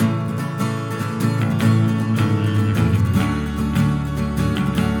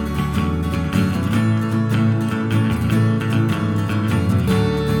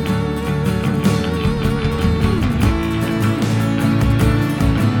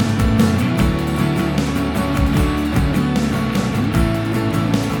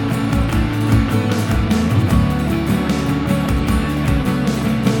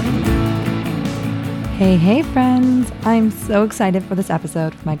Hey, friends. I'm so excited for this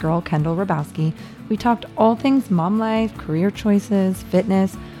episode with my girl, Kendall Rabowski. We talked all things mom life, career choices,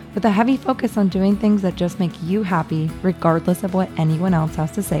 fitness, with a heavy focus on doing things that just make you happy, regardless of what anyone else has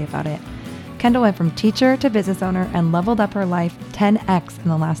to say about it. Kendall went from teacher to business owner and leveled up her life 10x in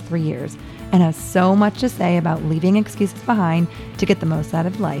the last 3 years and has so much to say about leaving excuses behind to get the most out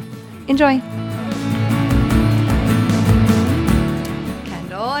of life. Enjoy.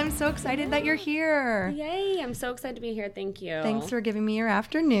 I'm so excited that you're here. Yay, I'm so excited to be here. Thank you. Thanks for giving me your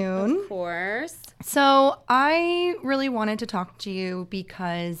afternoon. Of course. So I really wanted to talk to you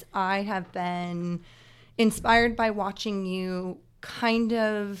because I have been inspired by watching you kind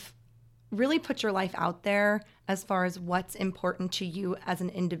of really put your life out there as far as what's important to you as an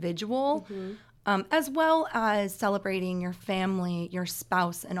individual, as well as celebrating your family, your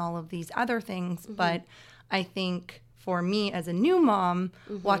spouse, and all of these other things. But I think for me as a new mom,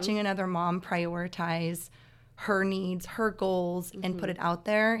 watching another mom prioritize her needs, her goals, and put it out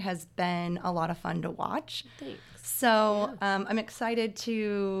there has been a lot of fun to watch. Thanks. So I'm excited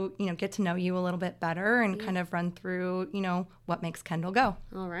to, get to know you a little bit better and kind of run through, what makes Kendall go.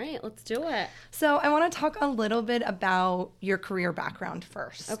 All right, let's do it. So I want to talk a little bit about your career background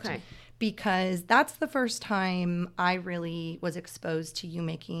first. Okay. Because that's the first time I really was exposed to you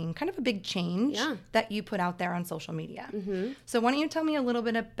making kind of a big change that you put out there on social media. So why don't you tell me a little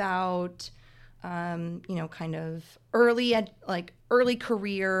bit about, kind of early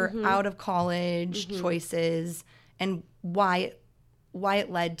career, out of college choices, and why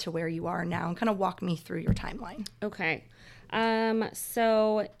it led to where you are now, and kind of walk me through your timeline. Okay.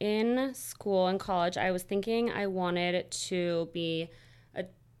 So in school and college, I was thinking I wanted to be a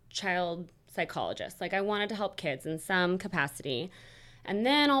child psychologist. Like I wanted to help kids in some capacity. And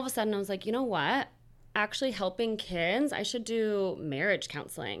then all of a sudden I was like, you know what? Actually helping kids, I should do marriage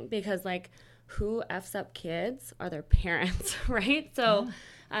counseling because who F's up kids are their parents, right? So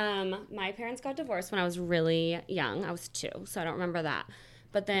my parents got divorced when I was really young. I was 2, so I don't remember that.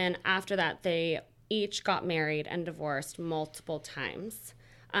 But then after that, they each got married and divorced multiple times.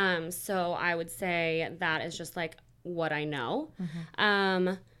 So I would say that is just what I know.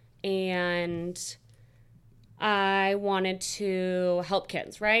 And I wanted to help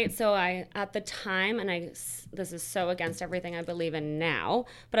kids, right? So at the time, and this is so against everything I believe in now,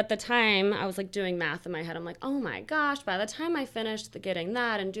 but at the time I was doing math in my head. I'm like, oh my gosh, by the time I finished getting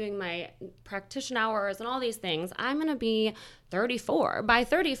that and doing my practitioner hours and all these things, I'm going to be 34. By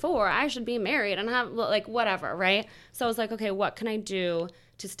 34, I should be married and have whatever, right? So I was like, okay, what can I do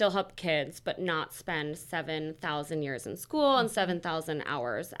to still help kids, but not spend 7,000 years in school and 7,000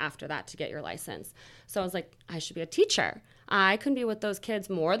 hours after that to get your license. So I was like, I should be a teacher. I can be with those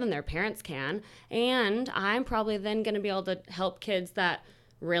kids more than their parents can. And I'm probably then going to be able to help kids that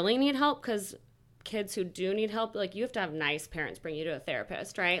really need help, because kids who do need help, you have to have nice parents bring you to a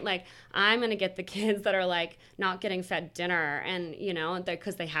therapist, right? I'm going to get the kids that are not getting fed dinner and,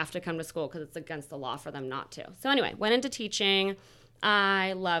 because they have to come to school because it's against the law for them not to. So anyway, went into teaching.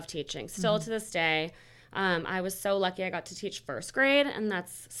 I love teaching still to this day. I was so lucky I got to teach first grade, and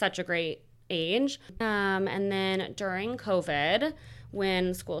that's such a great age. And then during COVID,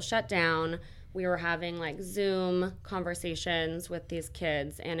 when school shut down, we were having Zoom conversations with these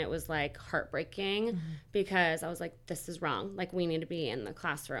kids, and it was heartbreaking because I was like, this is wrong. We need to be in the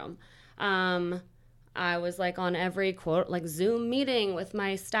classroom. I was on every quote, Zoom meeting with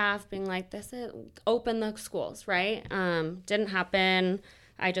my staff being this is open the schools, right? Didn't happen.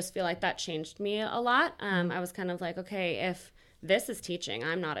 I just feel that changed me a lot. I was kind of okay, if this is teaching,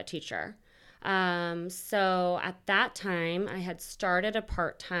 I'm not a teacher. So at that time I had started a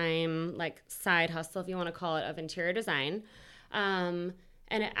part-time side hustle, if you want to call it, of interior design. And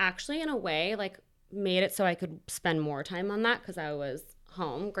it actually in a way made it so I could spend more time on that because I was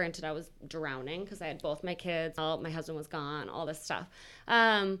home. Granted, I was drowning because I had both my kids, my husband was gone, all this stuff.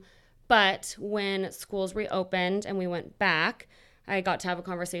 But when schools reopened and we went back, I got to have a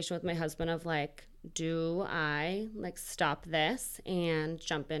conversation with my husband of do I stop this and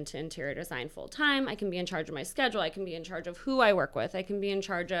jump into interior design full time? I can be in charge of my schedule. I can be in charge of who I work with. I can be in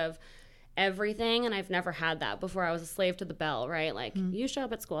charge of everything. And I've never had that before. I was a slave to the bell, right? You show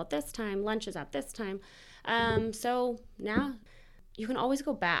up at school at this time, lunch is at this time. So now you can always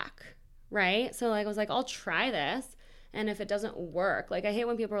go back, right? So I was I'll try this. And if it doesn't work, I hate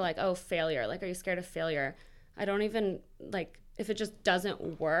when people are oh, failure. Are you scared of failure? I don't even if it just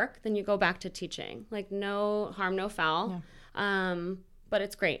doesn't work, then you go back to teaching. No harm, no foul. Yeah. But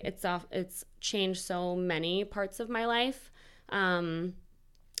it's great. It's changed so many parts of my life. And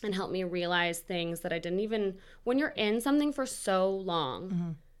helped me realize things that I didn't even, when you're in something for so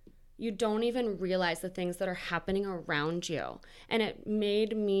long, you don't even realize the things that are happening around you. And it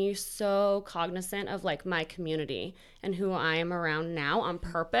made me so cognizant of like my community and who I am around now on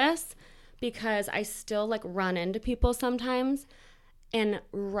purpose, because I still like run into people sometimes, and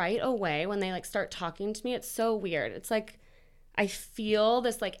right away when they like start talking to me, it's so weird. It's like I feel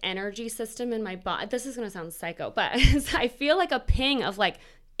this like energy system in my body. This is going to sound psycho, but I feel like a ping of like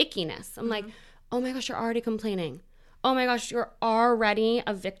ickiness. I'm like, oh my gosh, you're already complaining. Oh my gosh, you're already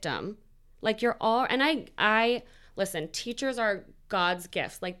a victim. Like you're all, and I listen, teachers are God's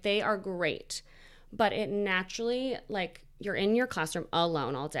gifts. Like they are great, but it naturally, like you're in your classroom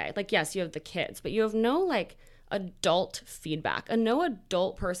alone all day. Like, yes, you have the kids, but you have no like adult feedback, and no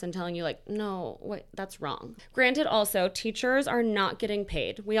adult person telling you like, no, wait, that's wrong. Granted, also teachers are not getting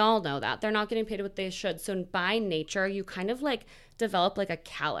paid. We all know that they're not getting paid what they should. So by nature, you kind of like develop like a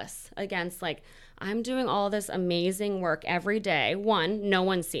callous against like, I'm doing all this amazing work every day. One, no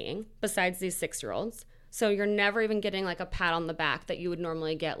one's seeing besides these 6-year-olds. So you're never even getting like a pat on the back that you would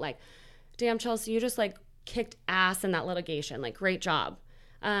normally get, like, damn, Chelsea, you just like kicked ass in that litigation. Like, great job.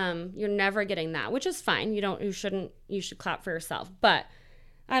 You're never getting that, which is fine. You should clap for yourself. But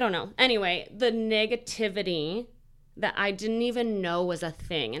I don't know. Anyway, the negativity that I didn't even know was a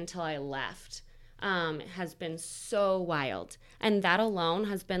thing until I left has been so wild. And that alone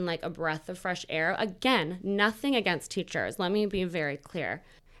has been like a breath of fresh air. Again, nothing against teachers. Let me be very clear.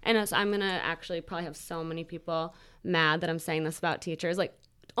 And I'm going to actually probably have so many people mad that I'm saying this about teachers. Like,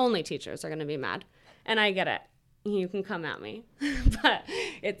 only teachers are going to be mad. And I get it. You can come at me. But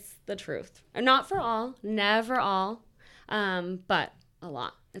it's the truth. Not for all, never all, but a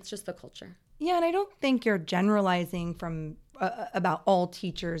lot. It's just the culture. Yeah, and I don't think you're generalizing from about all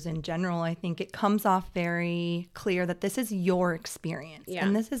teachers in general. I think it comes off very clear that this is your experience. Yeah.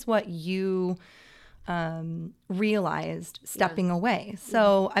 And this is what you realized stepping away.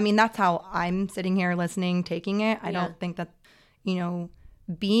 So, I mean, that's how I'm sitting here listening, taking it. I don't think that,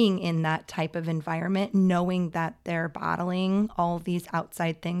 being in that type of environment, knowing that they're battling all these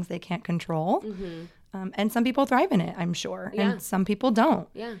outside things they can't control. And some people thrive in it, I'm sure. Yeah. And some people don't.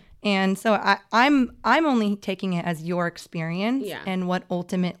 Yeah. And so I'm only taking it as your experience and what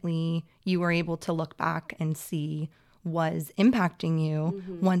ultimately you were able to look back and see was impacting you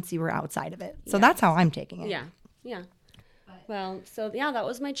once you were outside of it. So that's how I'm taking it. Yeah. Yeah. Well, so that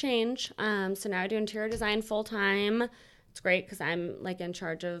was my change. So now I do interior design full time. It's great because I'm like in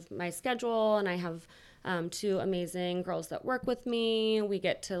charge of my schedule, and I have 2 amazing girls that work with me. We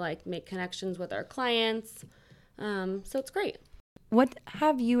get to like make connections with our clients. So it's great. What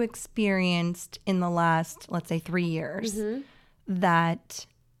have you experienced in the last, let's say, 3 years that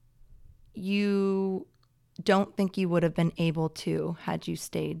you don't think you would have been able to had you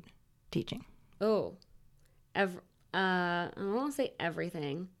stayed teaching? Oh, I don't want to say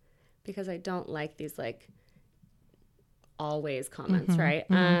everything because I don't like these like always comments, right?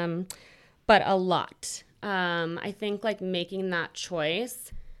 But a lot. I think like making that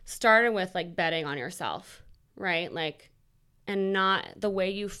choice started with like betting on yourself, right? Like, and not the way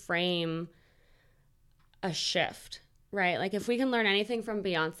you frame a shift, right? Like if we can learn anything from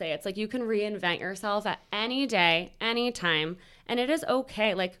Beyonce, it's like you can reinvent yourself at any day, any time, and it is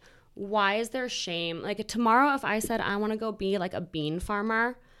okay. Like, why is there shame? Like tomorrow, if I said I want to go be like a bean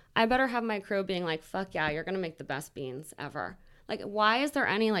farmer, I better have my crew being like, fuck yeah, you're going to make the best beans ever. Like, why is there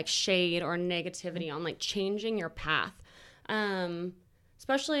any like shade or negativity on like changing your path?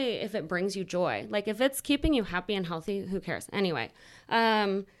 Especially if it brings you joy. Like if it's keeping you happy and healthy, who cares? Anyway.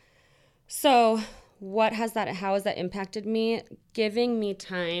 So how has that impacted me? Giving me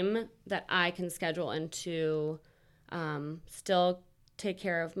time that I can schedule into, still take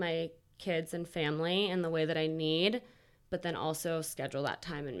care of my kids and family in the way that I need, but then also schedule that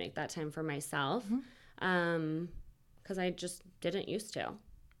time and make that time for myself. Because I just didn't used to.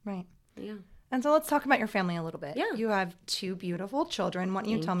 Right. Yeah. And so let's talk about your family a little bit. Yeah. You have 2 beautiful children. Why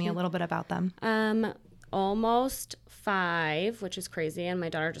don't you tell me a little bit about them? Almost 5, which is crazy. And my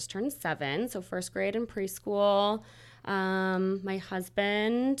daughter just turned 7. So first grade and preschool. My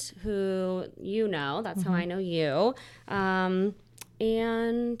husband, who that's how I know you. And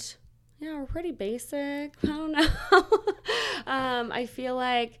yeah, we're pretty basic. I don't know. I feel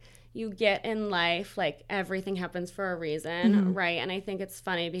like you get in life, like everything happens for a reason, right? And I think it's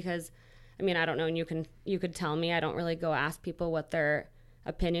funny because, I mean, I don't know, and you could tell me. I don't really go ask people what their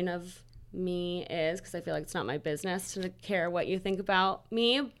opinion of me is because I feel like it's not my business to care what you think about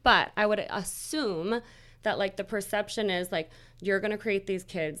me. But I would assume that like the perception is like you're going to create these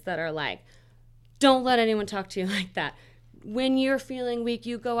kids that are like, don't let anyone talk to you like that. When you're feeling weak,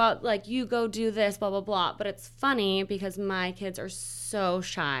 you go out, like you go do this, blah, blah, blah. But it's funny because my kids are so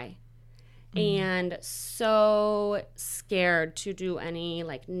shy. and so scared to do any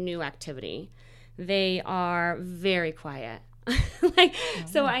like new activity. They are very quiet.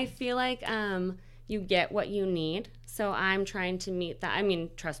 So I feel like you get what you need. So I'm trying to meet that. I mean,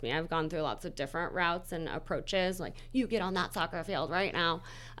 trust me, I've gone through lots of different routes and approaches, like you get on that soccer field right now,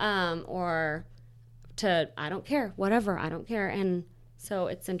 or to I don't care, whatever, I don't care. And so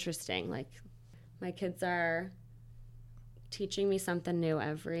it's interesting. Like my kids are teaching me something new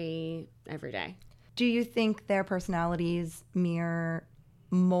every day. Do you think their personalities mirror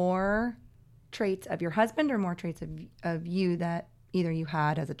more traits of your husband or more traits of you that either you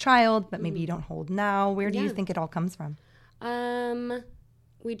had as a child but maybe you don't hold now? Where do you think it all comes from?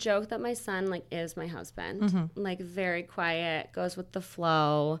 We joke that my son like is my husband. Like very quiet, goes with the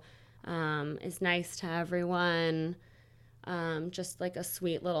flow, is nice to everyone, just like a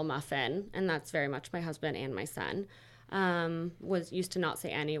sweet little muffin. And that's very much my husband and my son. Used to not say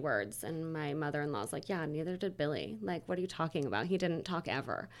any words, and my mother-in-law's like, yeah, neither did Billy. Like, what are you talking about? He didn't talk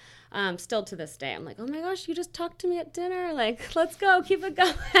ever. Still to this day, I'm like, oh my gosh, you just talked to me at dinner. Like, let's go, keep it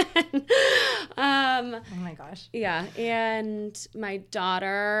going. Oh my gosh. Yeah, and my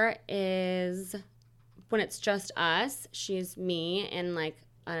daughter is, when it's just us, she's me in like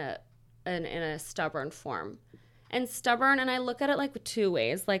in a stubborn form. And stubborn, and I look at it like two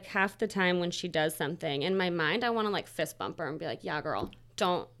ways. Like half the time when she does something, in my mind, I want to like fist bump her and be like, yeah, girl,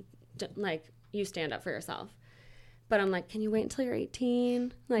 don't like, you stand up for yourself. But I'm like, can you wait until you're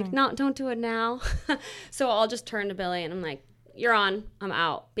 18? Like, no, don't do it now. So I'll just turn to Billy and I'm like, you're on, I'm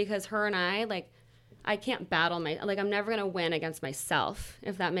out. Because her and I, like, I can't battle I'm never going to win against myself,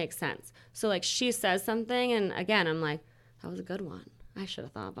 if that makes sense. So like she says something and again, I'm like, that was a good one. I should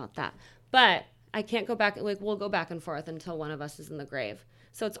have thought about that. But I can't go back, like we'll go back and forth until one of us is in the grave.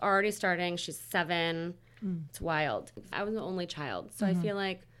 So it's already starting. She's 7. It's wild. I was the only child. So I feel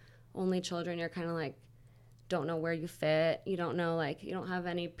like only children, you're kind of like, don't know where you fit. You don't know, like, you don't have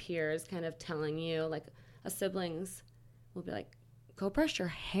any peers kind of telling you, like a siblings will be like, go brush your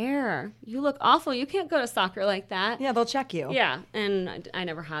hair. You look awful. You can't go to soccer like that. Yeah, they'll check you. Yeah. And I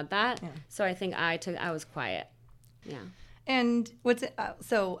never had that. Yeah. So I think I was quiet. Yeah. And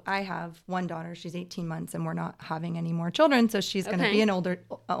so I have one daughter, she's 18 months and we're not having any more children. So she's going to be an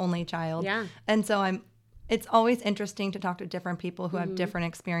only child. Yeah. And so it's always interesting to talk to different people who have different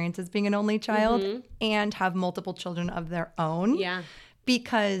experiences being an only child and have multiple children of their own. Yeah.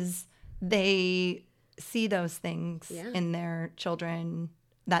 Because they see those things in their children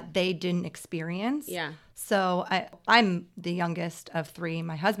that they didn't experience. Yeah. So I'm the youngest of 3.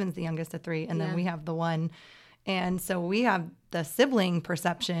 My husband's the youngest of 3. And then we have the one. And so we have the sibling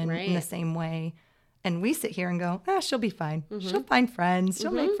perception in the same way. And we sit here and go, she'll be fine. She'll find friends.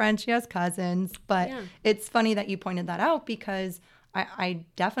 She'll make friends. She has cousins. But it's funny that you pointed that out because I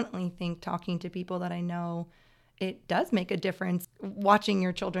definitely think talking to people that I know, it does make a difference. Watching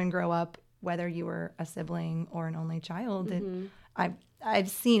your children grow up, whether you were a sibling or an only child, I've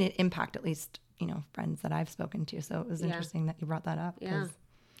seen it impact at least, friends that I've spoken to. So it was interesting that you brought that up. Yeah.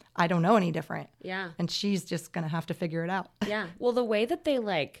 I don't know any different. Yeah. And she's just going to have to figure it out. Yeah. Well, the way that they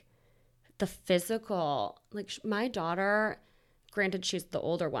like the physical, like my daughter, granted she's the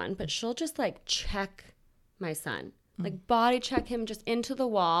older one, but she'll just like check my son, like body check him just into the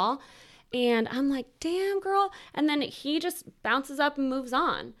wall. And I'm like, damn girl. And then he just bounces up and moves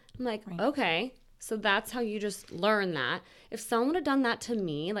on. I'm like, okay. So that's how you just learn that. If someone would have done that to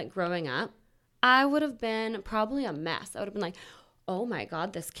me, like growing up, I would have been probably a mess. I would have been like, oh my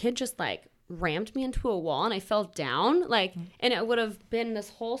God, this kid just like rammed me into a wall and I fell down. Like, and it would have been this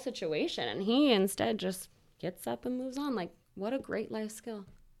whole situation. And he instead just gets up and moves on. Like, what a great life skill.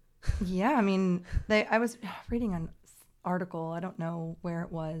 Yeah. I mean, I was reading an article, I don't know where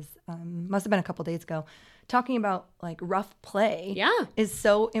it was, must have been a couple days ago, talking about like rough play is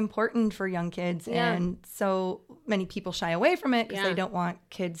so important for young kids. And so many people shy away from it because they don't want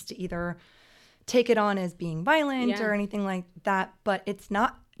kids to either take it on as being violent or anything like that, but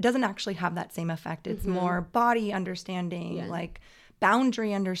doesn't actually have that same effect. It's more body understanding, like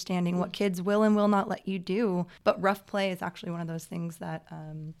boundary understanding, what kids will and will not let you do. But rough play is actually one of those things that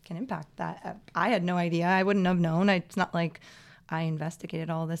can impact that. I had no idea. I wouldn't have known. It's not like I investigated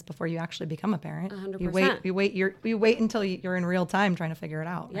all this before you actually become a parent. 100%. You wait until you're in real time trying to figure it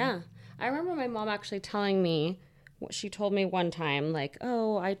out. Right? Yeah. I remember my mom actually telling me, she told me one time, like,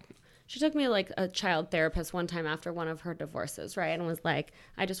 she took me to like a child therapist one time after one of her divorces, right? And was like,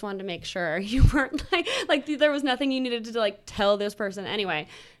 I just wanted to make sure you weren't like there was nothing you needed to like tell this person. Anyway,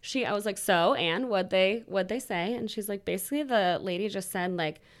 I was like, so, and what'd they say? And she's like, basically the lady just said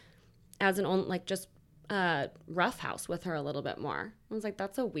like, as an own, like just roughhouse with her a little bit more. I was like,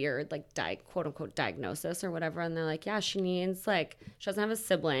 that's a weird, like, quote unquote diagnosis or whatever. And they're like, yeah, she needs, like, she doesn't have a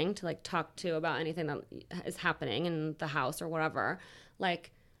sibling to, like, talk to about anything that is happening in the house or whatever.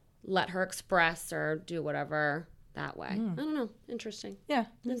 Like, let her express or do whatever that way. I don't know. Interesting. Yeah.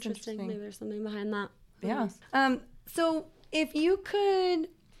 Interesting. Maybe there's something behind that. Yeah. So if you could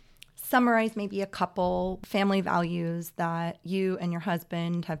summarize maybe a couple family values that you and your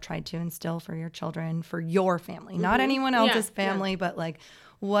husband have tried to instill for your children, for your family, not anyone else's family, but like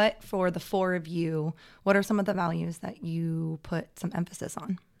what for the four of you, what are some of the values that you put some emphasis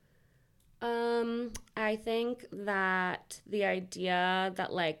on? I think that the idea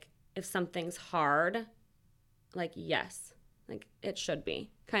that, like, if something's hard, like, yes, like, it should be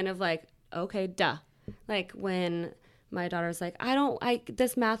kind of like, okay, duh. Like, when my daughter's like,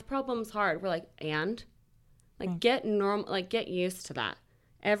 this math problem's hard. We're like, and? Like, get used to that.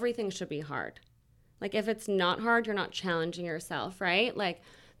 Everything should be hard. Like, if it's not hard, you're not challenging yourself, right? Like,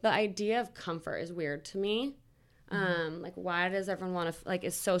 the idea of comfort is weird to me. Like, why does everyone want to,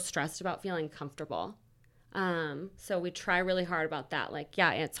 is so stressed about feeling comfortable? So we try really hard about that. Like,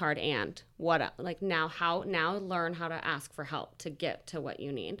 yeah, it's hard, and what, like, now learn how to ask for help to get to what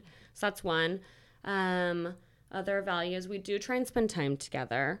you need. So that's one. Other values, we do try and spend time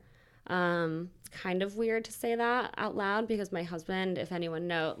together. It's kind of weird to say that out loud because my husband, if anyone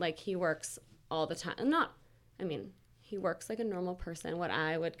knows, like, he works all the time. He works like a normal person, what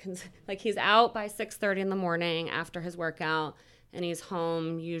I would consider, like, he's out by 6:30 in the morning after his workout, and he's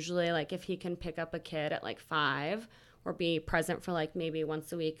home usually, like, if he can pick up a kid at like 5 or be present for like maybe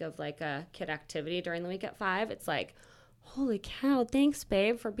once a week of like a kid activity during the week at 5, it's like, holy cow, thanks,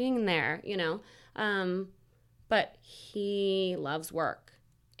 babe, for being there, you know? But he loves work,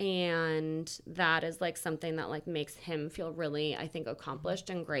 and that is like something that like makes him feel really, I think, accomplished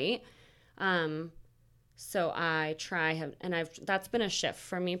and great. So I that's been a shift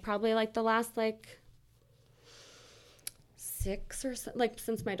for me probably like the last like 6 or so, like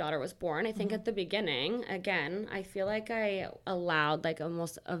since my daughter was born. I think at the beginning, again, I feel like I allowed like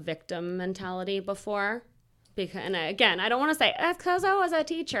almost a victim mentality before. And again, I don't want to say that's because I was a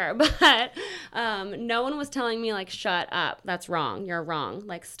teacher, but no one was telling me like, shut up, that's wrong, you're wrong.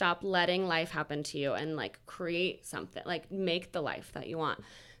 Like, stop letting life happen to you and like create something, like make the life that you want.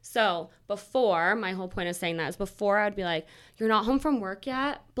 So before, my whole point of saying that is before I'd be like, you're not home from work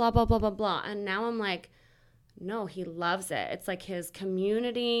yet, blah, blah, blah, blah, blah. And now I'm like, no, he loves it. It's like his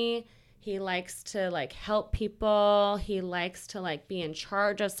community. He likes to like help people. He likes to like be in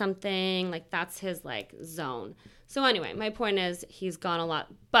charge of something. Like, that's his like zone. So anyway, my point is he's gone a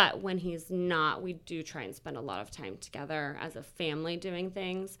lot, but when he's not, we do try and spend a lot of time together as a family doing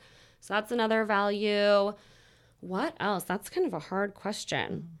things. So that's another value. What else? That's kind of a hard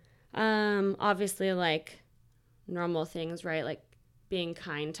question. Obviously, like normal things, right? Like being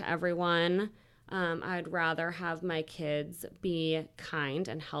kind to everyone. I'd rather have my kids be kind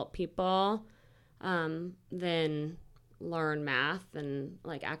and help people than learn math and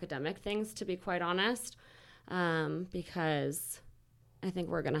like academic things, to be quite honest. Because I think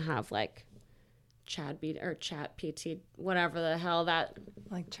we're going to have like Chat PT, whatever the hell that,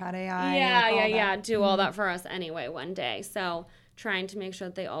 like Chat AI. Yeah. Do all that for us anyway one day. So trying to make sure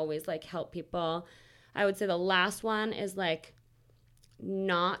that they always like help people. I would say the last one is like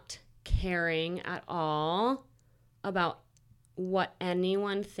not caring at all about what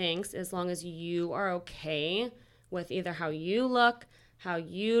anyone thinks, as long as you are okay with either how you look, how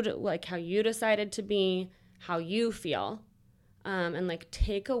you decided to be, how you feel. And like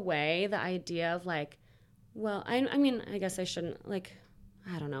take away the idea of like, well, I mean, I guess I shouldn't, like,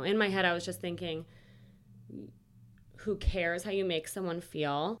 I don't know. In my head, I was just thinking, who cares how you make someone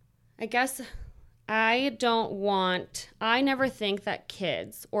feel? I guess I never think that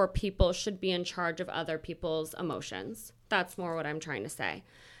kids or people should be in charge of other people's emotions. That's more what I'm trying to say.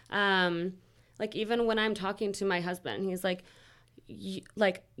 Like, even when I'm talking to my husband, he's like,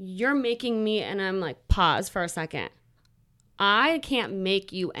 you're making me, and I'm like, pause for a second. I can't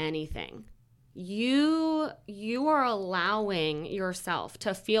make you anything. You are allowing yourself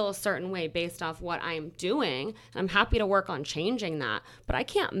to feel a certain way based off what I'm doing. I'm happy to work on changing that, but I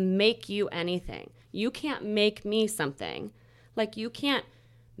can't make you anything. You can't make me something. Like, you can't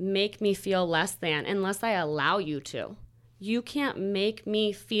make me feel less than unless I allow you to. You can't make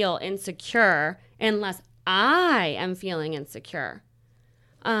me feel insecure unless I am feeling insecure.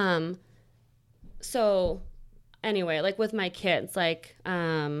 So anyway, like with my kids, like,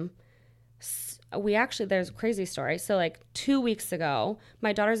 there's a crazy story. So like 2 weeks ago,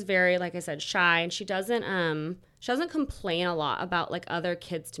 my daughter's very, like I said, shy, and she doesn't She doesn't complain a lot about like other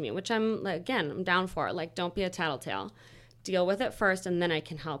kids to me, which I'm like, again, I'm down for. Like, don't be a tattletale. Deal with it first, and then I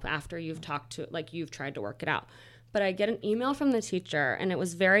can help after you've talked to, like, you've tried to work it out. But I get an email from the teacher, and it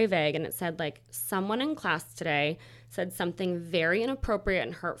was very vague, and it said, like, someone in class today said something very inappropriate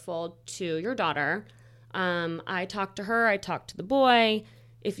and hurtful to your daughter. I talked to her. I talked to the boy.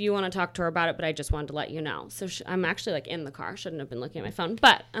 If you want to talk to her about it, but I just wanted to let you know. So I'm actually, like, in the car. Shouldn't have been looking at my phone.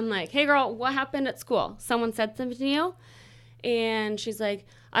 But I'm like, hey, girl, what happened at school? Someone said something to you? And she's like,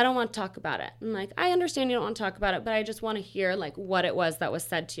 I don't want to talk about it. I'm like, I understand you don't want to talk about it, but I just want to hear, like, what it was that was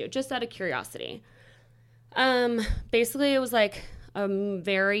said to you, just out of curiosity. Basically, it was, like, a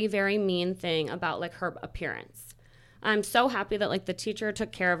very, very mean thing about, like, her appearance. I'm so happy that, like, the teacher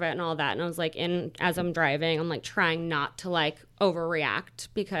took care of it and all that. And I was, like, as I'm driving, I'm, like, trying not to, like, overreact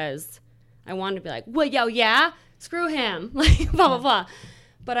because I wanted to be like, well, yo, yeah, screw him, like, blah, blah, blah.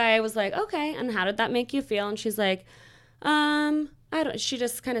 But I was like, okay, and how did that make you feel? And she's like, she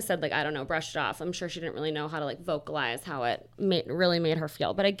just kind of said, like, I don't know, brushed it off. I'm sure she didn't really know how to, like, vocalize how it really made her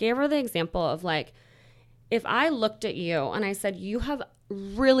feel. But I gave her the example of, like, if I looked at you and I said, you have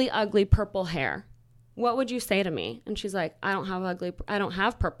really ugly purple hair, what would you say to me? And she's like, I don't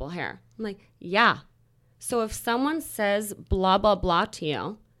have purple hair. I'm like, yeah. So if someone says blah, blah, blah to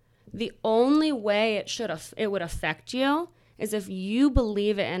you, the only way it would affect you is if you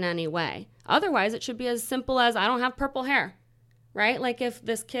believe it in any way. Otherwise, it should be as simple as I don't have purple hair, right? Like if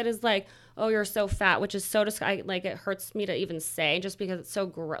this kid is like, oh, you're so fat, which is so disgusting. Like it hurts me to even say just because it's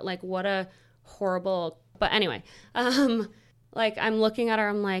so like what a horrible. But anyway, like I'm looking at her,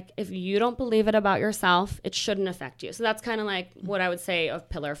 I'm like, if you don't believe it about yourself, it shouldn't affect you. So that's kind of like what I would say of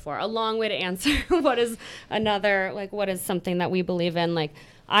Pillar 4. A long way to answer what is something that we believe in. Like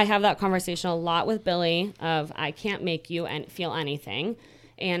I have that conversation a lot with Billy of I can't make you feel anything.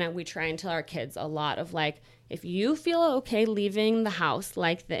 And we try and tell our kids a lot of like, if you feel okay leaving the house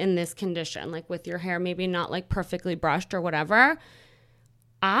like in this condition, like with your hair maybe not like perfectly brushed or whatever,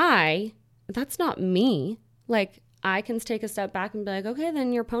 that's not me. Like I can take a step back and be like, okay,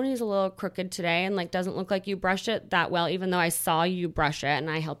 then your pony's a little crooked today and like doesn't look like you brushed it that well, even though I saw you brush it and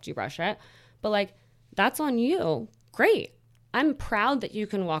I helped you brush it. But like, that's on you. Great. I'm proud that you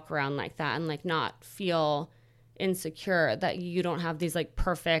can walk around like that and like not feel insecure that you don't have these like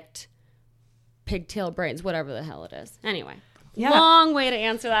perfect pigtail braids, whatever the hell it is. Anyway, long way to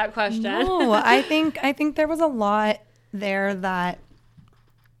answer that question. No, I think there was a lot there that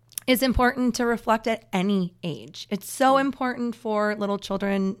is important to reflect at any age. It's so important for little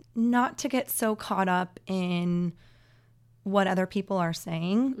children not to get so caught up in what other people are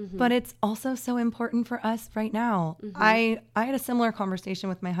saying, but it's also so important for us right now. I had a similar conversation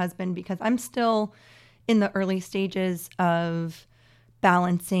with my husband because I'm still in the early stages of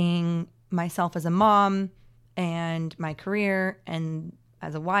balancing myself as a mom and my career and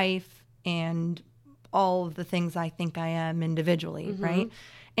as a wife and all of the things I think I am individually, right?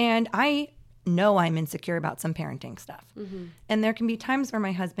 And I know I'm insecure about some parenting stuff. And there can be times where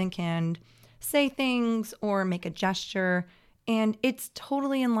my husband can say things or make a gesture and it's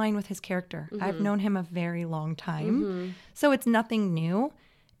totally in line with his character. I've known him a very long time. So it's nothing new.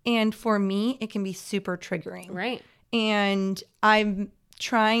 And for me, it can be super triggering. Right. And I'm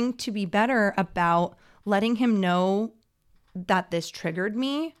trying to be better about letting him know that this triggered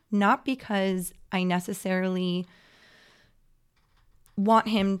me, not because I necessarily want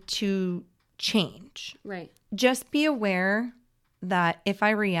him to change. Right. Just be aware that if I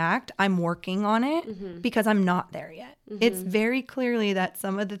react, I'm working on it because I'm not there yet. It's very clearly that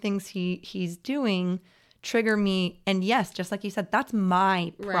some of the things he's doing trigger me. And yes, just like you said, that's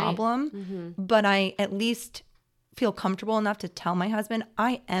my problem. But I at least feel comfortable enough to tell my husband,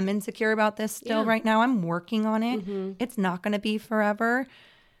 I am insecure about this still right now. I'm working on it. It's not going to be forever.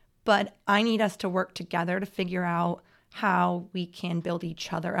 But I need us to work together to figure out how we can build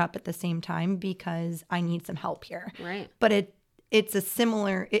each other up at the same time because I need some help here. Right. But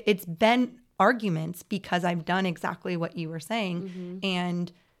it's been arguments because I've done exactly what you were saying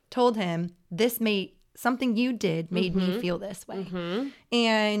and told him something you did made me feel this way.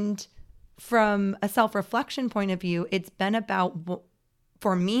 And from a self-reflection point of view, it's been about,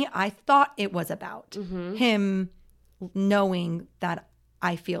 for me, I thought it was about him knowing that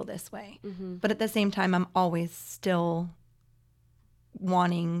I feel this way. But at the same time, I'm always still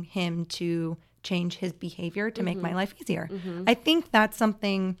wanting him to change his behavior to make my life easier. I think that's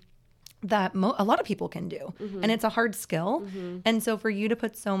something that a lot of people can do. And it's a hard skill. And so for you to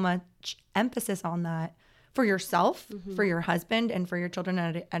put so much emphasis on that for yourself, for your husband, and for your children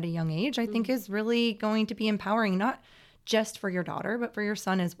at a young age, I think is really going to be empowering, not just for your daughter, but for your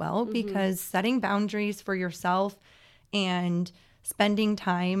son as well, because setting boundaries for yourself and spending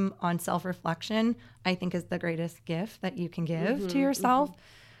time on self-reflection, I think, is the greatest gift that you can give to yourself.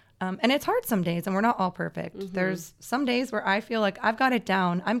 And it's hard some days, and we're not all perfect. There's some days where I feel like I've got it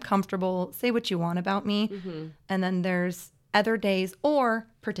down. I'm comfortable. Say what you want about me. And then there's other days or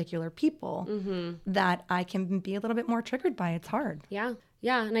particular people that I can be a little bit more triggered by. It's hard. Yeah.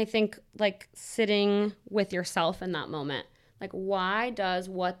 Yeah. And I think like sitting with yourself in that moment, like, why does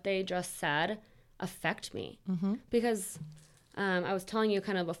what they just said affect me? Because I was telling you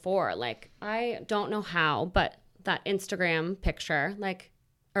kind of before, like, I don't know how, but that Instagram picture, like,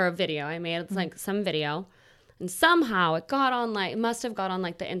 or a video I made, it's like some video, and somehow it got on, like, it must have got on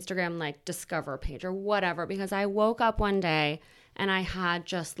like the Instagram like discover page or whatever, because I woke up one day and I had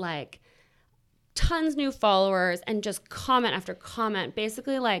just like tons new followers and just comment after comment,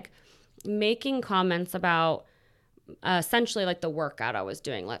 basically like making comments about essentially like the workout I was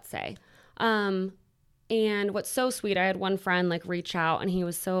doing, let's say. And what's so sweet, I had one friend like reach out, and he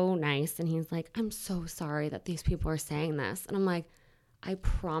was so nice, and he's like, I'm so sorry that these people are saying this. And I'm like, I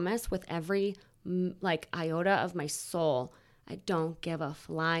promise with every like iota of my soul, I don't give a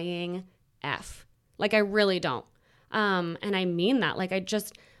flying F. Like, I really don't. And I mean that. Like, I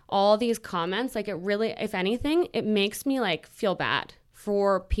just, all these comments, like, it really, if anything, it makes me like feel bad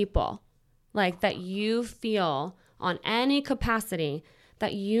for people. Like, that you feel on any capacity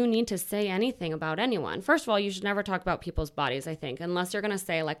that you need to say anything about anyone. First of all, you should never talk about people's bodies, I think, unless you're going to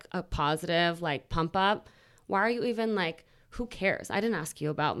say like a positive, like, pump up. Why are you even like, who cares? I didn't ask you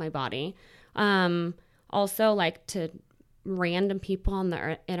about my body. Also, like, to random people on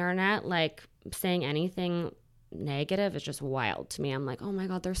the internet, like, saying anything negative is just wild to me. I'm like, oh my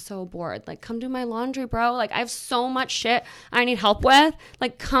God, they're so bored. Like, come do my laundry, bro. Like, I have so much shit I need help with.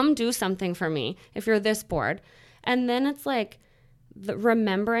 Like, come do something for me if you're this bored. And then it's like,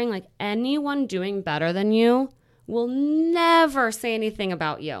 remembering, like, anyone doing better than you will never say anything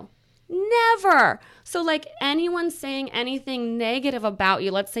about you. Never. So, like, anyone saying anything negative about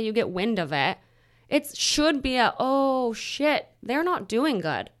you, let's say you get wind of it, it should be a, oh shit, they're not doing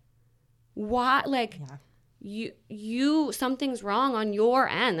good. Why? Like, you something's wrong on your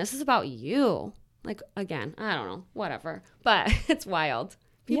end. This is about you. Like, again, I don't know, whatever. But it's wild.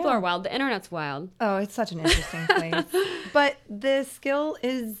 People are wild. The internet's wild. Oh, it's such an interesting place. But the skill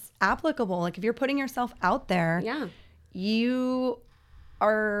is applicable. Like, if you're putting yourself out there, you're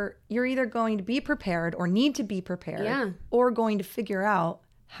either going to be prepared or need to be prepared, or going to figure out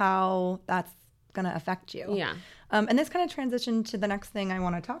how that's going to affect you. And this kind of transitioned to the next thing I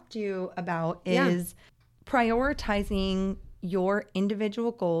want to talk to you about is prioritizing your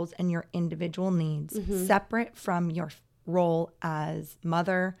individual goals and your individual needs separate from your role as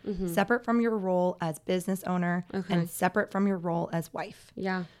mother, separate from your role as business owner, and separate from your role as wife.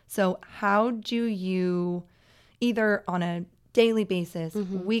 So how do you, either on a daily basis,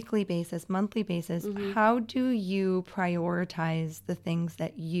 weekly basis, monthly basis, how do you prioritize the things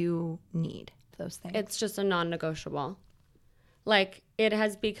that you need, those things? It's just a non-negotiable. Like, it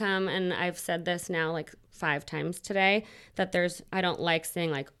has become, and I've said this now like 5 times today, that I don't like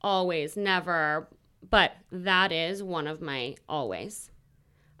saying like always, never, but that is one of my always.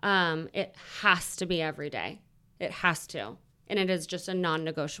 It has to be every day. It has to. And it is just a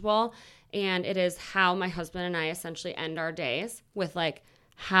non-negotiable. And it is how my husband and I essentially end our days with, like,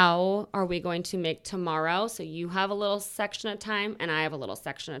 how are we going to make tomorrow so you have a little section of time and I have a little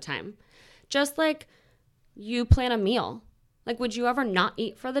section of time. Just like you plan a meal. Like, would you ever not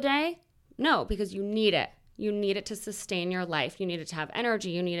eat for the day? No, because you need it. You need it to sustain your life. You need it to have energy.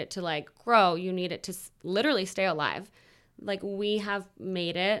 You need it to, like, grow. You need it to literally stay alive. Like, we have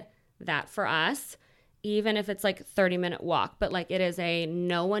made it that for us. Even if it's like 30-minute walk, but like, it is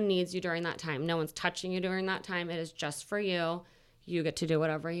no one needs you during that time. No one's touching you during that time. It is just for you. You get to do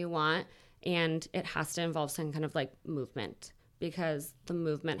whatever you want. And it has to involve some kind of like movement, because the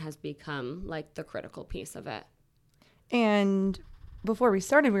movement has become like the critical piece of it. And before we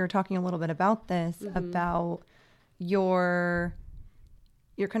started, we were talking a little bit about this, about your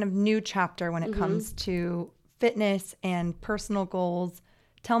kind of new chapter when it comes to fitness and personal goals.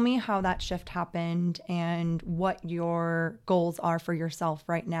 Tell me how that shift happened and what your goals are for yourself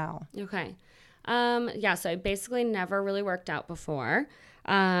right now. Okay. So I basically never really worked out before.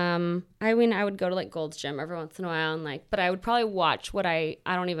 I mean, I would go to like Gold's Gym every once in a while, and like, but I would probably watch I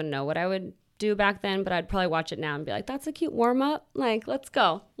don't even know what I would do back then, but I'd probably watch it now and be like, that's a cute warm up. Like, let's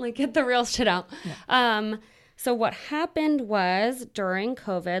go, like, get the real shit out. So what happened was, during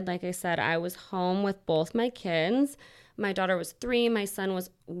COVID, like I said, I was home with both my kids. My daughter was 3, my son was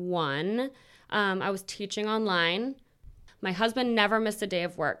 1. I was teaching online My husband never missed a day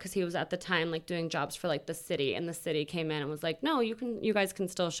of work because he was at the time like doing jobs for like the city, and the city came in and was like, no, you guys can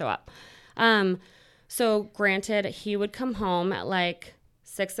still show up. So granted, he would come home at like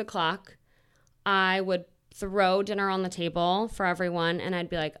 6:00. I would throw dinner on the table for everyone, and I'd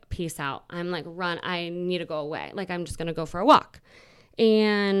be like, peace out. I'm like, run. I need to go away. Like, I'm just going to go for a walk.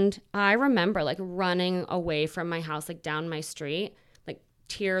 And I remember like running away from my house, like down my street, like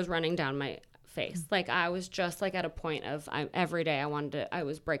tears running down my face. Like I was just like at a point of every day I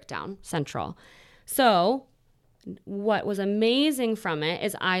was breakdown central. So what was amazing from it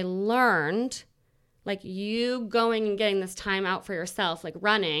is I learned like you going and getting this time out for yourself, like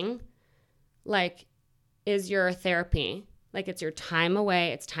running, like is your therapy. Like it's your time away.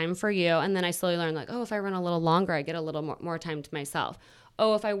 It's time for you. And then I slowly learned like, oh, if I run a little longer, I get a little more time to myself.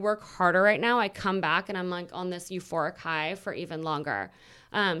 Oh, if I work harder right now, I come back and I'm like on this euphoric high for even longer.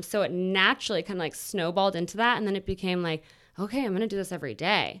 So it naturally kind of like snowballed into that. And then it became like, okay, I'm going to do this every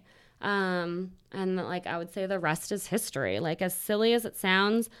day. And like, I would say the rest is history. Like as silly as it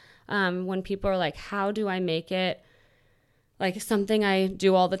sounds, when people are like, how do I make it like something I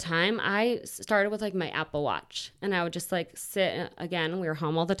do all the time? I started with like my Apple Watch, and I would just like sit, again, we were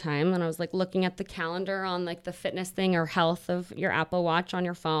home all the time, and I was like looking at the calendar on like the fitness thing or health of your Apple Watch on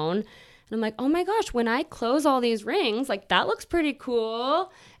your phone. And I'm like, oh my gosh, when I close all these rings, like that looks pretty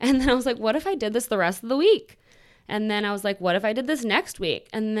cool. And then I was like, what if I did this the rest of the week? And then I was like, what if I did this next week?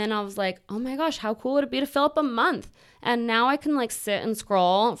 And then I was like, oh my gosh, how cool would it be to fill up a month? And now I can like sit and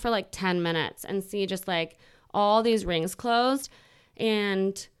scroll for like 10 minutes and see just like all these rings closed.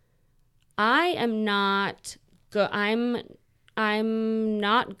 And I am not good. I'm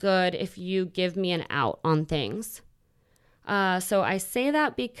not good if you give me an out on things. So I say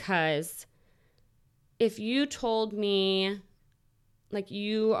that because if you told me like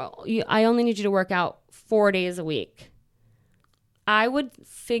I only need you to work out 4 days a week, I would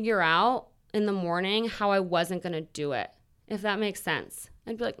figure out in the morning how I wasn't going to do it, if that makes sense.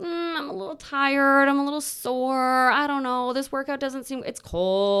 I'd be like, I'm a little tired. I'm a little sore. I don't know. This workout doesn't seem, it's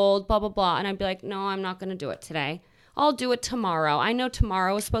cold, blah, blah, blah. And I'd be like, no, I'm not going to do it today. I'll do it tomorrow. I know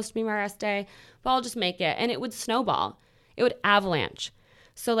tomorrow is supposed to be my rest day, but I'll just make it. And it would snowball. It would avalanche.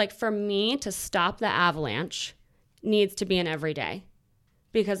 So like for me to stop the avalanche needs to be an everyday,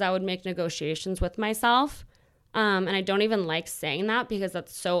 because I would make negotiations with myself. And I don't even like saying that because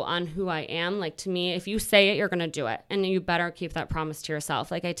that's so on who I am. Like to me, if you say it, you're going to do it. And you better keep that promise to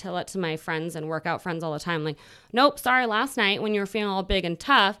yourself. Like I tell it to my friends and workout friends all the time. Like, nope, sorry, last night when you were feeling all big and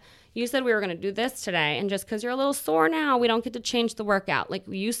tough, you said we were going to do this today. And just because you're a little sore now, we don't get to change the workout. Like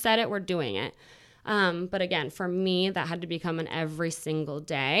you said it, we're doing it. But again, for me, that had to become an every single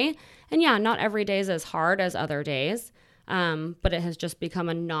day. And yeah, not every day is as hard as other days. But it has just become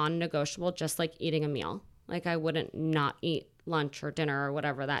a non-negotiable, just like eating a meal. Like I wouldn't not eat lunch or dinner or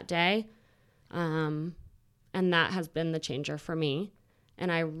whatever that day. And that has been the changer for me.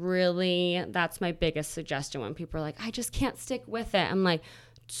 And that's my biggest suggestion when people are like, I just can't stick with it. I'm like,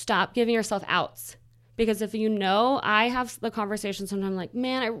 stop giving yourself outs. Because if you know, I have the conversation sometimes like,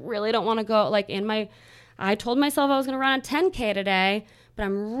 man, I really don't want to go. Like I told myself I was going to run a 10K today, but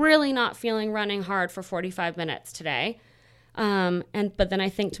I'm really not feeling running hard for 45 minutes today. But then I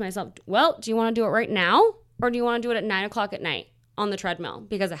think to myself, well, do you want to do it right now? Or do you want to do it at 9:00 at night on the treadmill?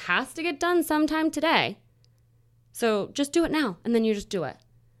 Because it has to get done sometime today. So just do it now. And then you just do it.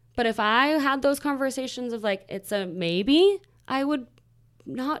 But if I had those conversations of like, it's a maybe, I would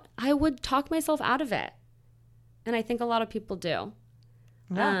talk myself out of it. And I think a lot of people do.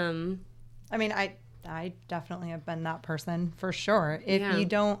 Yeah. I mean, I definitely have been that person for sure. If you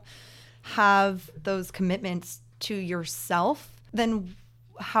don't have those commitments to yourself, then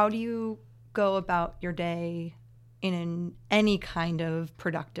how do you go about your day in any kind of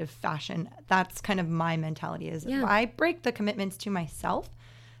productive fashion? That's kind of my mentality is if I break the commitments to myself,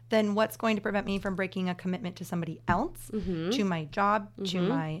 then what's going to prevent me from breaking a commitment to somebody else, to my job, to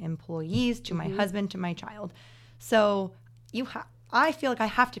my employees, to my husband, to my child? So I feel like I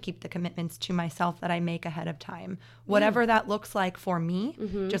have to keep the commitments to myself that I make ahead of time, whatever that looks like for me,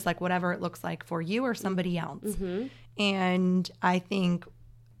 just like whatever it looks like for you or somebody else. And I think,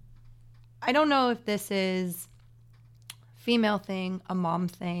 I don't know if this is female thing, a mom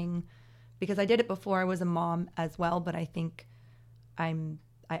thing, because I did it before I was a mom as well, but I think I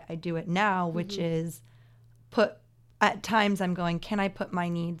do it now, which is at times I'm going, can I put my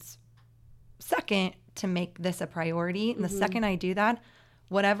needs second to make this a priority? And the second I do that,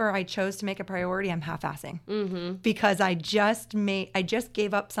 whatever I chose to make a priority, I'm half-assing because I just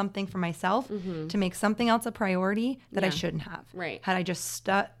gave up something for myself to make something else a priority that I shouldn't have. Right. Had I just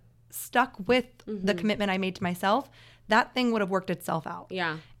stuck with the commitment I made to myself, that thing would have worked itself out.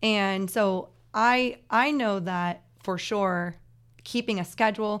 Yeah. And so I know that for sure, keeping a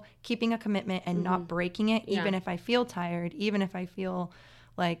schedule, keeping a commitment, and not breaking it, even if I feel tired, even if I feel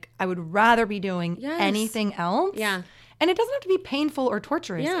like I would rather be doing anything else. Yeah. And it doesn't have to be painful or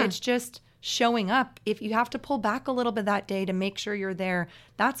torturous. Yeah. It's just showing up. If you have to pull back a little bit that day to make sure you're there,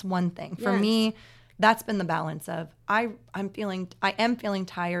 that's one thing. For me, that's been the balance of I am feeling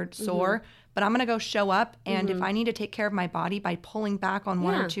tired, sore, but I'm going to go show up. And if I need to take care of my body by pulling back on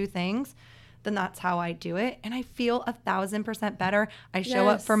one or two things, then that's how I do it. And I feel 1,000% better. I show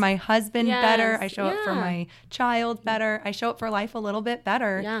up for my husband better. I show up for my child better. I show up for life a little bit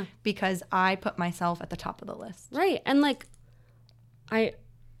better because I put myself at the top of the list. Right. And like, I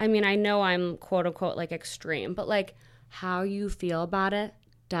mean, I know I'm quote unquote like extreme, but like how you feel about it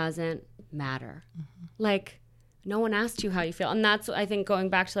doesn't matter. Like no one asked you how you feel. And that's, I think, going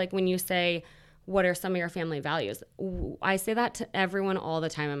back to like when you say, what are some of your family values? I say that to everyone all the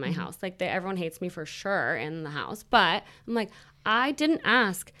time in my house. Like everyone hates me for sure in the house, but I'm like, I didn't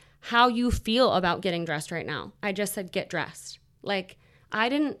ask how you feel about getting dressed right now. I just said, get dressed. Like I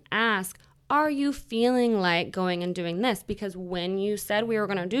didn't ask, are you feeling like going and doing this? Because when you said we were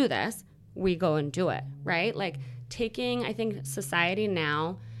going to do this, we go and do it, right? Like I think society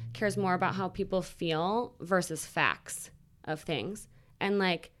now cares more about how people feel versus facts of things. And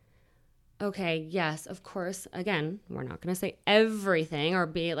like, okay, yes, of course, again, we're not going to say everything or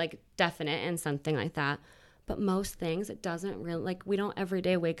be like definite in something like that. But most things, it doesn't really, like we don't every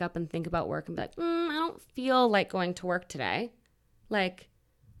day wake up and think about work and be like, I don't feel like going to work today. Like,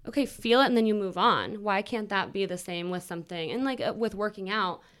 okay, feel it and then you move on. Why can't that be the same with something? And like with working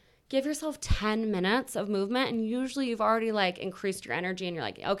out, give yourself 10 minutes of movement and usually you've already like increased your energy and you're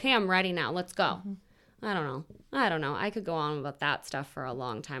like, okay, I'm ready now. Let's go. I don't know. I could go on about that stuff for a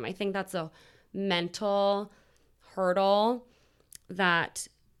long time. I think that's a mental hurdle that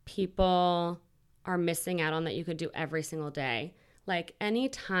people are missing out on that you could do every single day. Like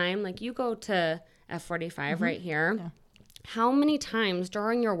anytime, like you go to F45 right here, how many times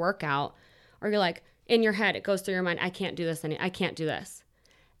during your workout are you like, in your head, it goes through your mind, I can't do this, I can't do this.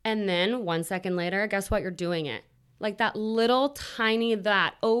 And then 1 second later, guess what? You're doing it. Like that little tiny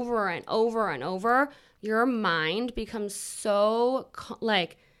that over and over and over, your mind becomes so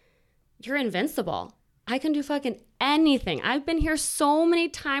like you're invincible. I can do fucking anything. I've been here so many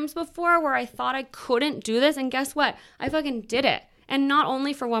times before where I thought I couldn't do this. And guess what? I fucking did it. And not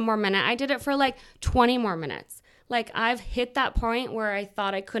only for 1 more minute, I did it for like 20 more minutes. Like I've hit that point where I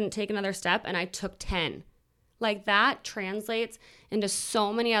thought I couldn't take another step and I took 10. Like that translates into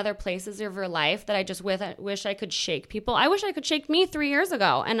so many other places of your life that I just wish I could shake people. I wish I could shake me 3 years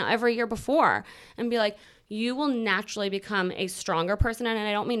ago and every year before and be like, you will naturally become a stronger person. And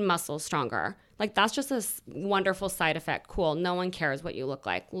I don't mean muscle stronger. Like that's just a wonderful side effect. Cool. No one cares what you look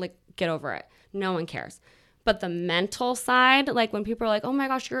like. Like get over it. No one cares. But the mental side, like when people are like, oh my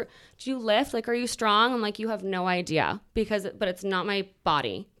gosh, do you lift? Like, are you strong? I'm like, you have no idea but it's not my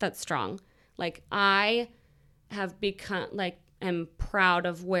body that's strong. Like I have become like am proud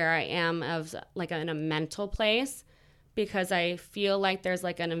of where I am of like in a mental place because I feel like there's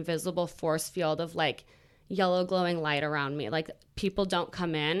like an invisible force field of like yellow glowing light around me. Like people don't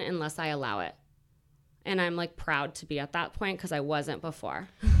come in unless I allow it. And I'm like proud to be at that point because I wasn't before.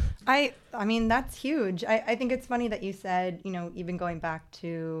 I mean, that's huge. I think it's funny that you said, you know, even going back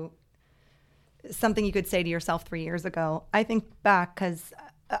to something you could say to yourself 3 years ago. I think back because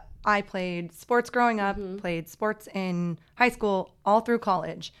I played sports growing up, played sports in high school, all through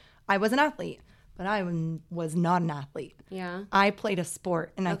college. I was an athlete, but I was not an athlete. Yeah. I played a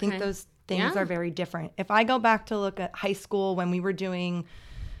sport, and I think those things are very different. If I go back to look at high school when we were doing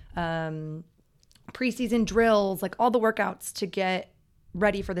preseason drills, like all the workouts to get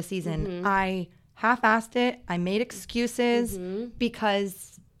ready for the season, I half-assed it. I made excuses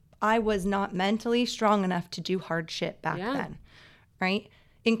because I was not mentally strong enough to do hard shit back then, right?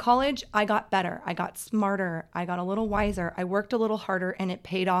 In college, I got better. I got smarter. I got a little wiser. I worked a little harder, and it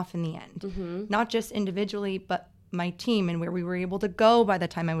paid off in the end. Not just individually, but my team and where we were able to go by the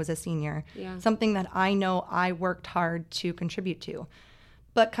time I was a senior. Something that I know I worked hard to contribute to.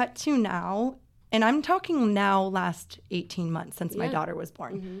 But cut to now, and I'm talking now last 18 months since my daughter was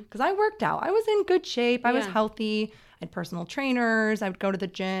born, because I worked out. I was in good shape. I was healthy. I had personal trainers. I would go to the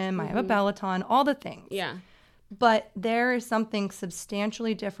gym. I have a Peloton, all the things. Yeah. But there is something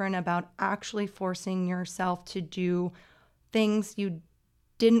substantially different about actually forcing yourself to do things you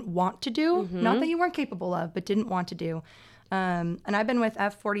didn't want to do. Not that you weren't capable of, but didn't want to do. And I've been with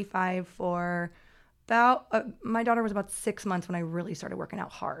F45 for my daughter was about 6 months when I really started working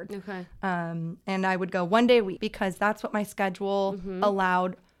out hard. Okay. And I would go 1 day a week because that's what my schedule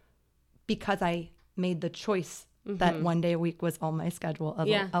allowed, because I made the choice that 1 day a week was all my schedule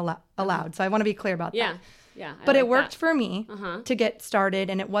allowed. So I want to be clear about that. Yeah. But it worked for me to get started.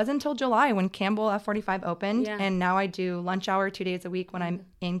 And it wasn't until July when Campbell F45 opened. Yeah. And now I do lunch hour 2 days a week when I'm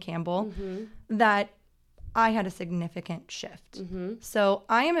in Campbell, that I had a significant shift. So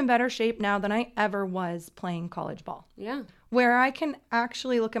I am in better shape now than I ever was playing college ball. Yeah. Where I can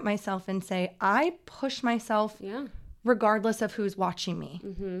actually look at myself and say, I push myself regardless of who's watching me.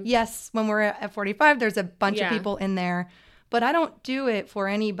 Yes, when we're at F45, there's a bunch of people in there, but I don't do it for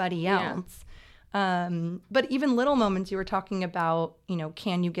anybody else. But even little moments you were talking about,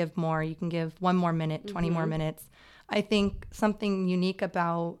 can you give more? You can give 1 more minute, 20 more minutes. I think something unique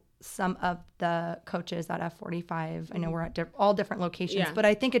about some of the coaches at F45, I know we're at all different locations, but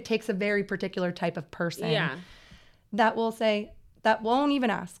I think it takes a very particular type of person that will say, that won't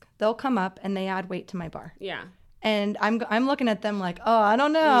even ask. They'll come up and they add weight to my bar. Yeah. And I'm looking at them like, oh, I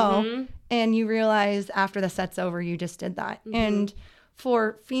don't know. And you realize after the set's over, you just did that. And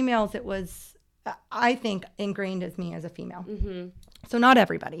for females, it was, I think, ingrained as me as a female. So not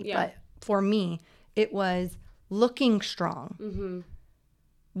everybody, but for me, it was looking strong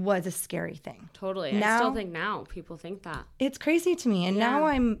was a scary thing. Totally. Now, I still think now people think that. It's crazy to me. And now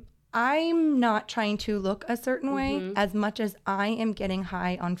I'm not trying to look a certain way as much as I am getting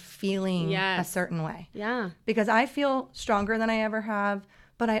high on feeling a certain way. Yeah. Because I feel stronger than I ever have,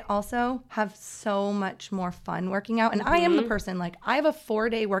 but I also have so much more fun working out. And I am the person, like, I have a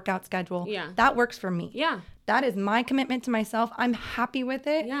 4-day workout schedule. Yeah. That works for me. Yeah. That is my commitment to myself. I'm happy with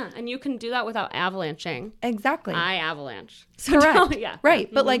it. Yeah. And you can do that without avalanching. Exactly. I avalanche. So Correct. yeah.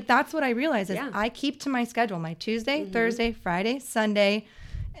 Right. But like, that's what I realize is I keep to my schedule, my Tuesday, Thursday, Friday, Sunday.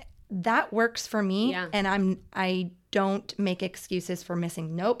 That works for me. Yeah. And I don't make excuses for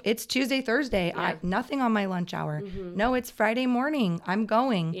missing. Nope. It's Tuesday, Thursday. Yeah. Nothing on my lunch hour. No, it's Friday morning. I'm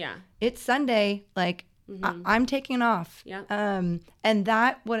going. Yeah. It's Sunday. Like I'm taking off. Yeah. And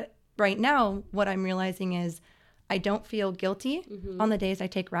that right now, what I'm realizing is I don't feel guilty on the days I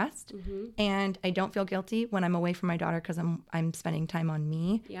take rest. And I don't feel guilty when I'm away from my daughter because I'm spending time on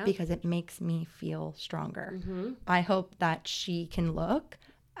me because it makes me feel stronger. I hope that she can look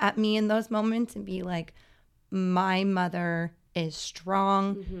at me in those moments and be like, my mother is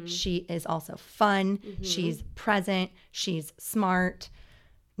strong. She is also fun. She's present. She's smart.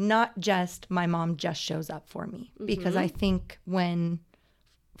 Not just my mom just shows up for me. Because I think when,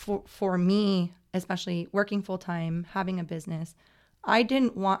 for me, especially working full time, having a business, I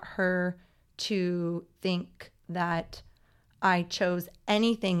didn't want her to think that I chose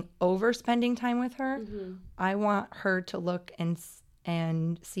anything over spending time with her. I want her to look and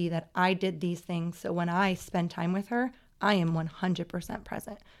see that I did these things. So when I spend time with her, I am 100%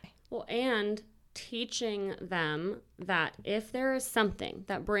 present. Well, and teaching them that if there is something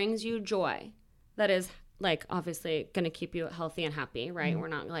that brings you joy, that is like obviously going to keep you healthy and happy, right? We're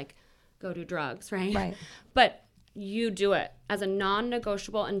not like go do drugs, right? Right. But you do it as a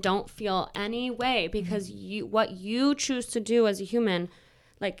non-negotiable and don't feel any way because what you choose to do as a human,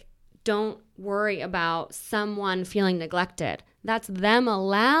 like don't worry about someone feeling neglected. That's them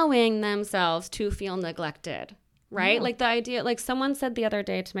allowing themselves to feel neglected, right? Like the idea, like someone said the other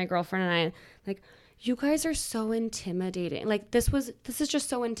day to my girlfriend and I, like, you guys are so intimidating. Like this is just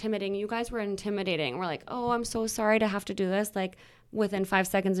so intimidating. You guys were intimidating. We're like, oh, I'm so sorry to have to do this, like within 5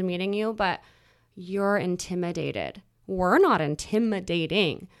 seconds of meeting you, but you're intimidated. We're not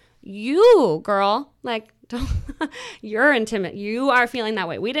intimidating. You, girl, like, don't, you're intimate. You are feeling that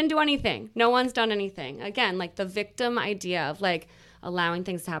way. We didn't do anything. No one's done anything. Again, like the victim idea of like allowing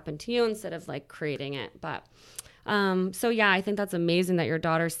things to happen to you instead of like creating it. But, so yeah, I think that's amazing that your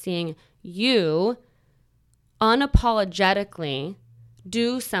daughter's seeing you unapologetically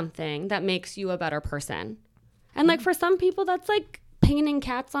do something that makes you a better person. And like for some people, that's like painting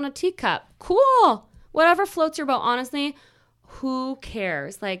cats on a teacup. Cool. Whatever floats your boat. Honestly, who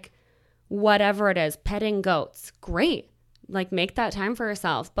cares? Like, whatever it is, petting goats, great. Like, make that time for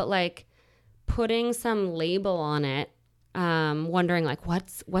yourself. But like, putting some label on it, wondering like,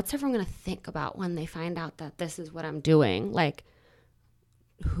 what's everyone gonna think about when they find out that this is what I'm doing? Like,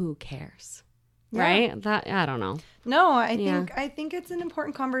 who cares? Yeah. Right? That I don't know. No, I think it's an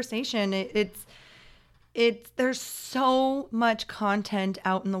important conversation. It's there's so much content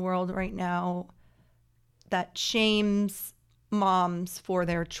out in the world right now that shames moms for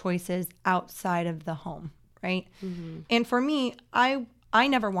their choices outside of the home, right? And for me, I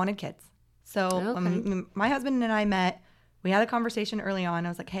never wanted kids. So my husband and I met we had a conversation early on. I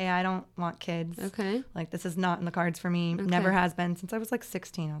was like, hey, I don't want kids. Okay. Like, this is not in the cards for me. Never has been since I was like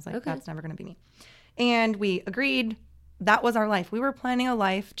 16. I was like, that's never going to be me. And we agreed that was our life. We were planning a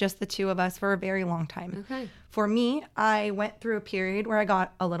life, just the two of us, for a very long time. Okay. For me, I went through a period where I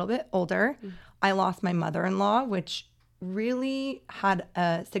got a little bit older. I lost my mother-in-law, which really had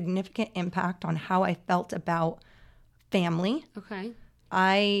a significant impact on how I felt about family. Okay.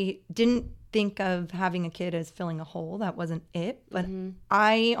 I didn't think of having a kid as filling a hole. That wasn't it. But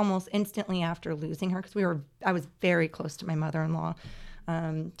I almost instantly after losing her, because I was very close to my mother-in-law.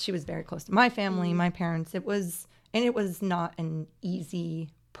 She was very close to my family, my parents. It was not an easy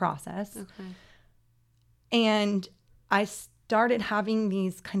process. Okay. And I started having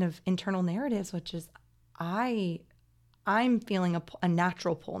these kind of internal narratives, which is I'm feeling a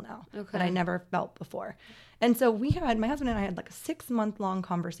natural pull now that I never felt before. And so my husband and I had like a 6-month-long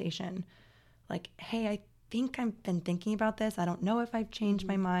conversation. Like, hey, I think I've been thinking about this. I don't know if I've changed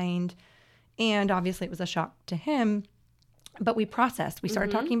my mind. And obviously it was a shock to him, but we processed. We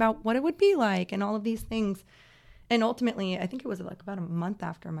started talking about what it would be like and all of these things. And ultimately, I think it was like about a month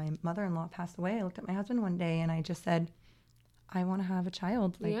after my mother-in-law passed away, I looked at my husband one day and I just said, I want to have a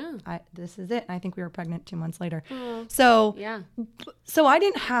child. Like, this is it. And I think we were pregnant 2 months later. So I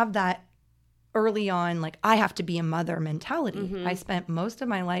didn't have that early on, like, I have to be a mother mentality. I spent most of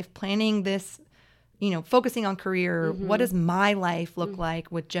my life planning this, focusing on career. What does my life look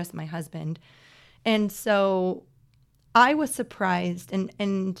like with just my husband? And so I was surprised,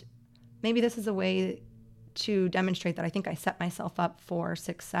 and maybe this is a way to demonstrate that I think I set myself up for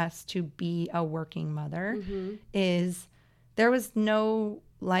success to be a working mother, is there was no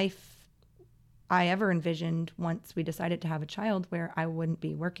life I ever envisioned once we decided to have a child where I wouldn't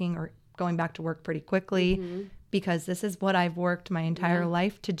be working or going back to work pretty quickly, because this is what I've worked my entire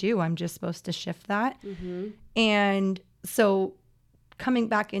life to do. I'm just supposed to shift that. And so coming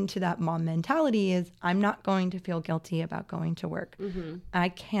back into that mom mentality is I'm not going to feel guilty about going to work. I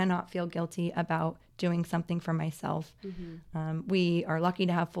cannot feel guilty about doing something for myself. We are lucky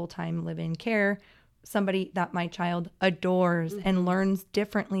to have full-time live-in care, somebody that my child adores and learns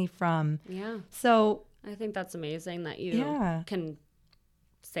differently from. So I think that's amazing that you can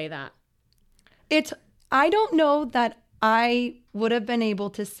say that. I don't know that I would have been able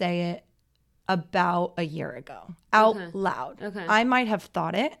to say it about a year ago out loud. I might have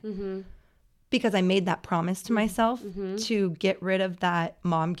thought it because I made that promise to myself to get rid of that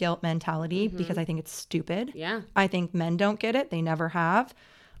mom guilt mentality because I think it's stupid. I think men don't get it. They never have.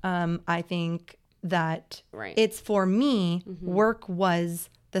 I think that it's for me, work was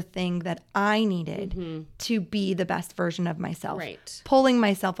the thing that I needed to be the best version of myself, pulling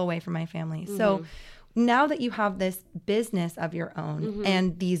myself away from my family. So now that you have this business of your own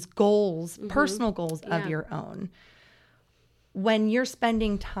and these goals, personal goals of your own, when you're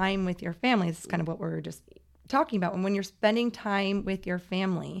spending time with your family, this is kind of what we were just talking about. And when you're spending time with your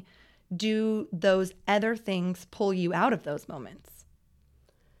family, do those other things pull you out of those moments?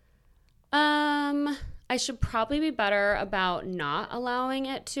 I should probably be better about not allowing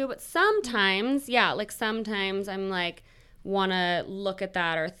it to, but sometimes, sometimes I'm like, want to look at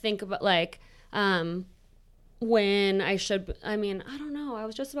that or think about when I should, I don't know. I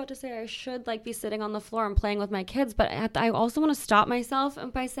was just about to say I should be sitting on the floor and playing with my kids, but I also want to stop myself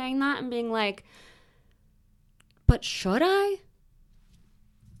by saying that and being like, but should I?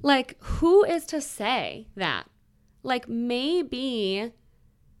 Who is to say that? Maybe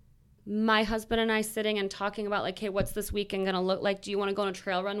my husband and I sitting and talking about hey, what's this weekend going to look like? Do you want to go on a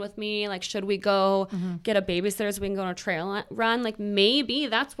trail run with me? Should we go get a babysitter so we can go on a trail run? Maybe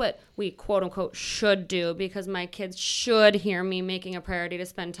that's what we quote unquote should do because my kids should hear me making a priority to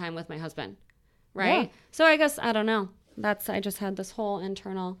spend time with my husband. Right. Yeah. So I guess, I don't know. I just had this whole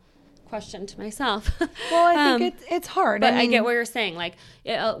internal question to myself. Well, I think it's hard. But I get what you're saying.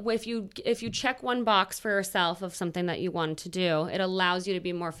 If you check one box for yourself of something that you want to do, it allows you to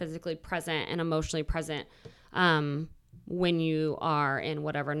be more physically present and emotionally present when you are in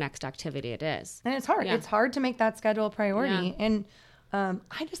whatever next activity it is. And it's hard. Yeah. It's hard to make that schedule a priority. Yeah. And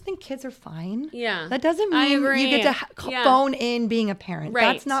I just think kids are fine. Yeah. That doesn't mean you get to phone in being a parent.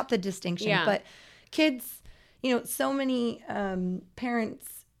 Right. That's not the distinction. Yeah. But kids, so many parents,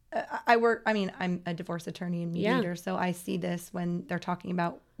 I'm a divorce attorney and mediator, so I see this when they're talking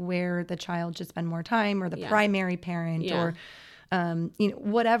about where the child should spend more time or the primary parent or,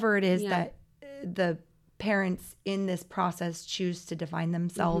 whatever it is that the parents in this process choose to define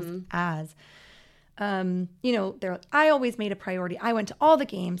themselves as. They're like, I always made a priority. I went to all the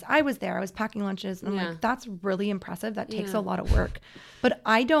games. I was there. I was packing lunches. And I'm like, that's really impressive. That takes a lot of work. But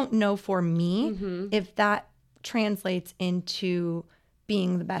I don't know for me if that translates into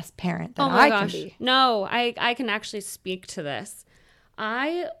being the best parent that Oh my I gosh. can be. No, I can actually speak to this.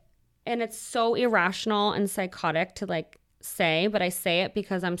 And it's so irrational and psychotic to like say, but I say it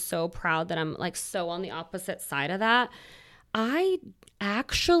because I'm so proud that I'm like so on the opposite side of that. I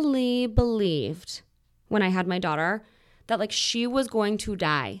actually believed when I had my daughter that like she was going to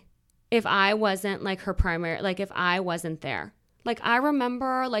die if I wasn't like her primary, like if I wasn't there. Like I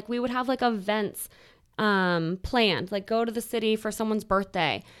remember like we would have like events planned, like go to the city for someone's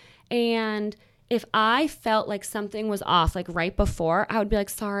birthday. And if I felt like something was off, like right before, I would be like,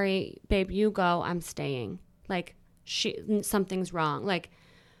 sorry, babe, you go, I'm staying. Like something's wrong. Like,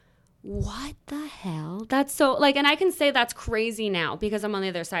 what the hell? That's so like, and I can say that's crazy now because I'm on the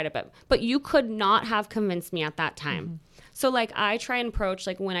other side of it, but you could not have convinced me at that time. Mm-hmm. So like, I try and approach,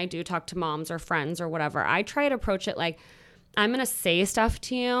 like when I do talk to moms or friends or whatever, I try to approach it like, I'm going to say stuff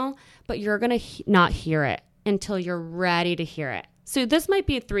to you, but you're going to not hear it until you're ready to hear it. So this might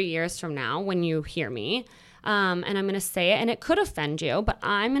be 3 years from now when you hear me, and I'm going to say it, and it could offend you, but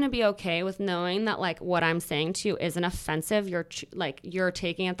I'm going to be okay with knowing that like what I'm saying to you isn't offensive. You're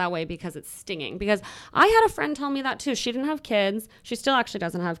taking it that way because it's stinging. Because I had a friend tell me that too. She didn't have kids. She still actually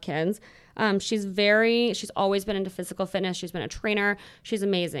doesn't have kids. She's always been into physical fitness. She's been a trainer. She's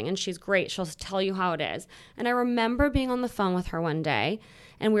amazing and she's great. She'll tell you how it is. And I remember being on the phone with her one day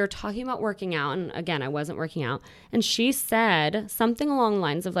and we were talking about working out. And again, I wasn't working out. And she said something along the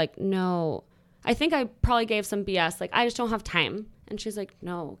lines of like, no, I think I probably gave some BS. Like, I just don't have time. And she's like,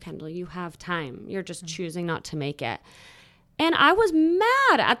 no, Kendall, you have time. You're just choosing not to make it. And I was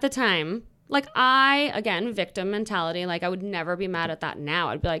mad at the time. Like again, victim mentality, like I would never be mad at that now.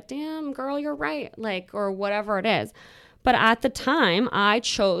 I'd be like, damn, girl, you're right. Like, or whatever it is. But at the time, I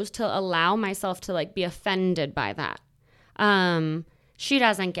chose to allow myself to like be offended by that. She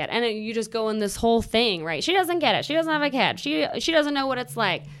doesn't get it. And you just go in this whole thing, right? She doesn't get it. She doesn't have a kid. She doesn't know what it's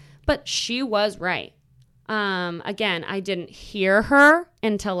like. But she was right. Again, I didn't hear her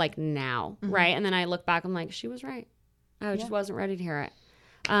until like now, mm-hmm. right? And then I look back, I'm like, she was right. I just wasn't ready to hear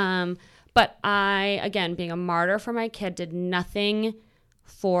it. But I, again, being a martyr for my kid, did nothing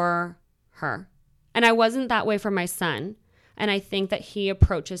for her. And I wasn't that way for my son. And I think that he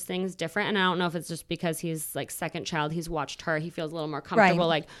approaches things different. And I don't know if it's just because he's like second child, he's watched her. He feels a little more comfortable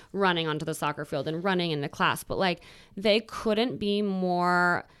like running onto the soccer field and running into class. But like they couldn't be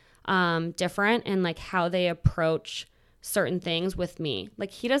more different in like how they approach certain things with me.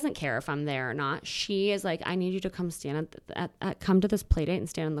 Like he doesn't care if I'm there or not. She is like, I need you to come stand come to this play date and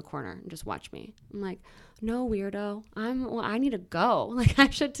stand in the corner and just watch me. I'm like, no, weirdo. I need to go. Like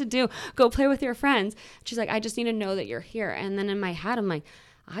I should go play with your friends. She's like, I just need to know that you're here. And then in my head, I'm like,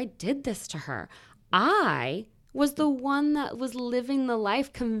 I did this to her. I was the one that was living the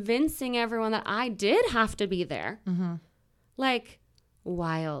life, convincing everyone that I did have to be there. Mm-hmm. Like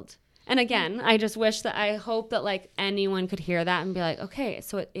wild. And again, I hope that like anyone could hear that and be like, okay,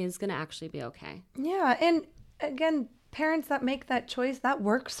 so it is going to actually be okay. Yeah. And again, parents that make that choice, that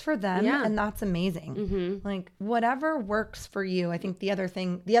works for them. Yeah. And that's amazing. Mm-hmm. Like whatever works for you. I think the other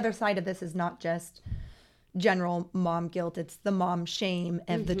side of this is not just general mom guilt. It's the mom shame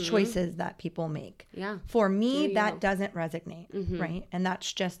of mm-hmm. the choices that people make. Yeah. For me, that doesn't resonate. Mm-hmm. Right. And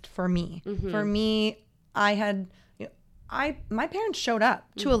that's just for me. Mm-hmm. For me, my parents showed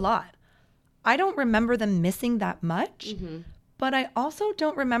up to a lot. I don't remember them missing that much, mm-hmm. but I also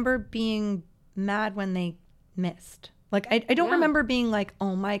don't remember being mad when they missed. Like, I don't remember being like,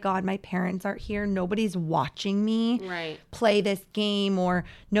 oh my God, my parents aren't here. Nobody's watching me play this game or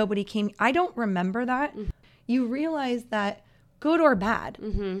nobody came. I don't remember that. Mm-hmm. You realize that good or bad,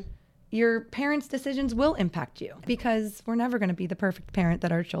 mm-hmm. your parents' decisions will impact you because we're never going to be the perfect parent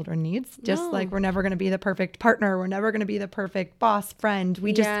that our children needs. Just like we're never going to be the perfect partner. We're never going to be the perfect boss, friend.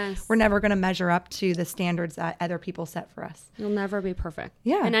 We're never going to measure up to the standards that other people set for us. You'll never be perfect.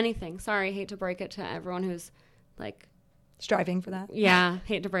 Yeah. In anything. Sorry, I hate to break it to everyone who's like striving for that. Yeah.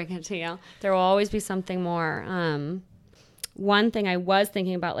 Hate to break it to you. There will always be something more. One thing I was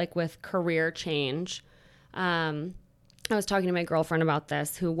thinking about like with career change, I was talking to my girlfriend about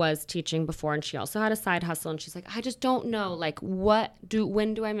this who was teaching before and she also had a side hustle and she's like, I just don't know, like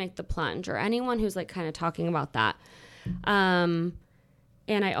when do I make the plunge? Or anyone who's like kind of talking about that. And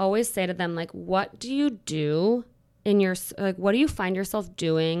I always say to them, like, what do you do what do you find yourself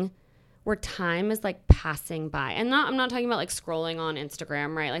doing where time is like passing by? And I'm not talking about like scrolling on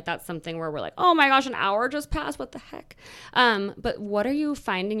Instagram, right? Like that's something where we're like, oh my gosh, an hour just passed. What the heck? But what are you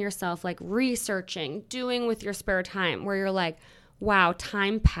finding yourself like researching, doing with your spare time where you're like, wow,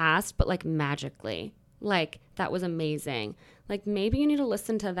 time passed, but like magically, like that was amazing. like maybe you need to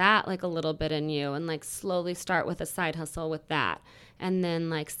listen to that like a little bit in you and like slowly start with a side hustle with that and then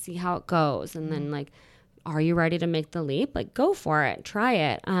like see how it goes. And then like, are you ready to make the leap? Like go for it, try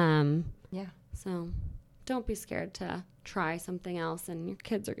it. Yeah. So don't be scared to try something else and your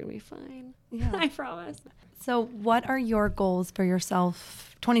kids are going to be fine. Yeah. I promise. So what are your goals for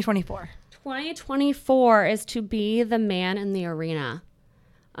yourself 2024? 2024 is to be the man in the arena.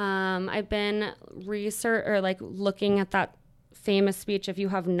 I've been looking at that famous speech. If you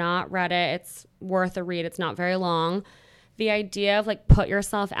have not read it, it's worth a read. It's not very long. The idea of like put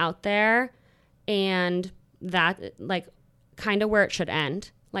yourself out there, and that like kind of where it should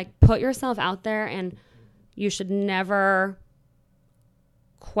end. Like put yourself out there, and you should never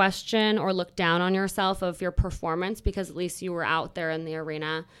question or look down on yourself of your performance because at least you were out there in the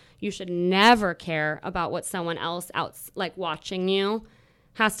arena. You should never care about what someone else out like watching you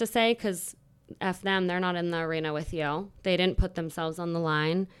has to say, because F them, they're not in the arena with you. They didn't put themselves on the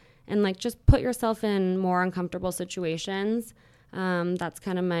line. And like just put yourself in more uncomfortable situations. That's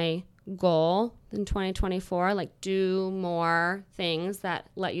kind of my goal in 2024. Like do more things that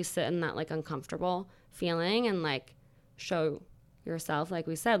let you sit in that like uncomfortable feeling and like show yourself, like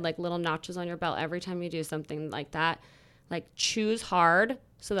we said, like little notches on your belt every time you do something like that. Like choose hard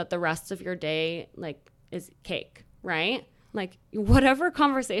so that the rest of your day like is cake, right? Like whatever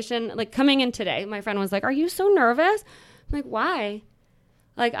conversation, like coming in today, my friend was like, "Are you so nervous?" I'm like, "Why?"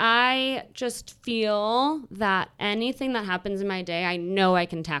 Like I just feel that anything that happens in my day, I know I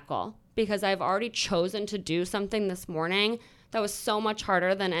can tackle because I've already chosen to do something this morning that was so much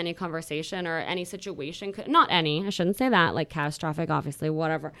harder than any conversation or any situation could. Not any, I shouldn't say that, like catastrophic, obviously,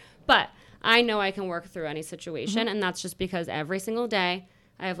 whatever. But I know I can work through any situation. And that's just because every single day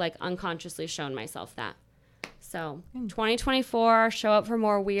I have like unconsciously shown myself that. So 2024, show up for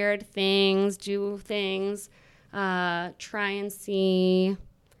more weird things, do things, try and see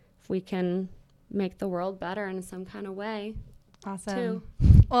if we can make the world better in some kind of way. Awesome. Too.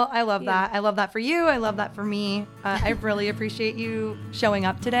 Well, I love that. I love that for you. I love that for me. I really appreciate you showing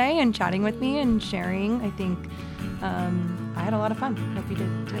up today and chatting with me and sharing. I think I had a lot of fun. Hope you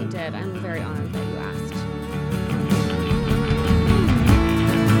did. I did. I'm very honored that you asked.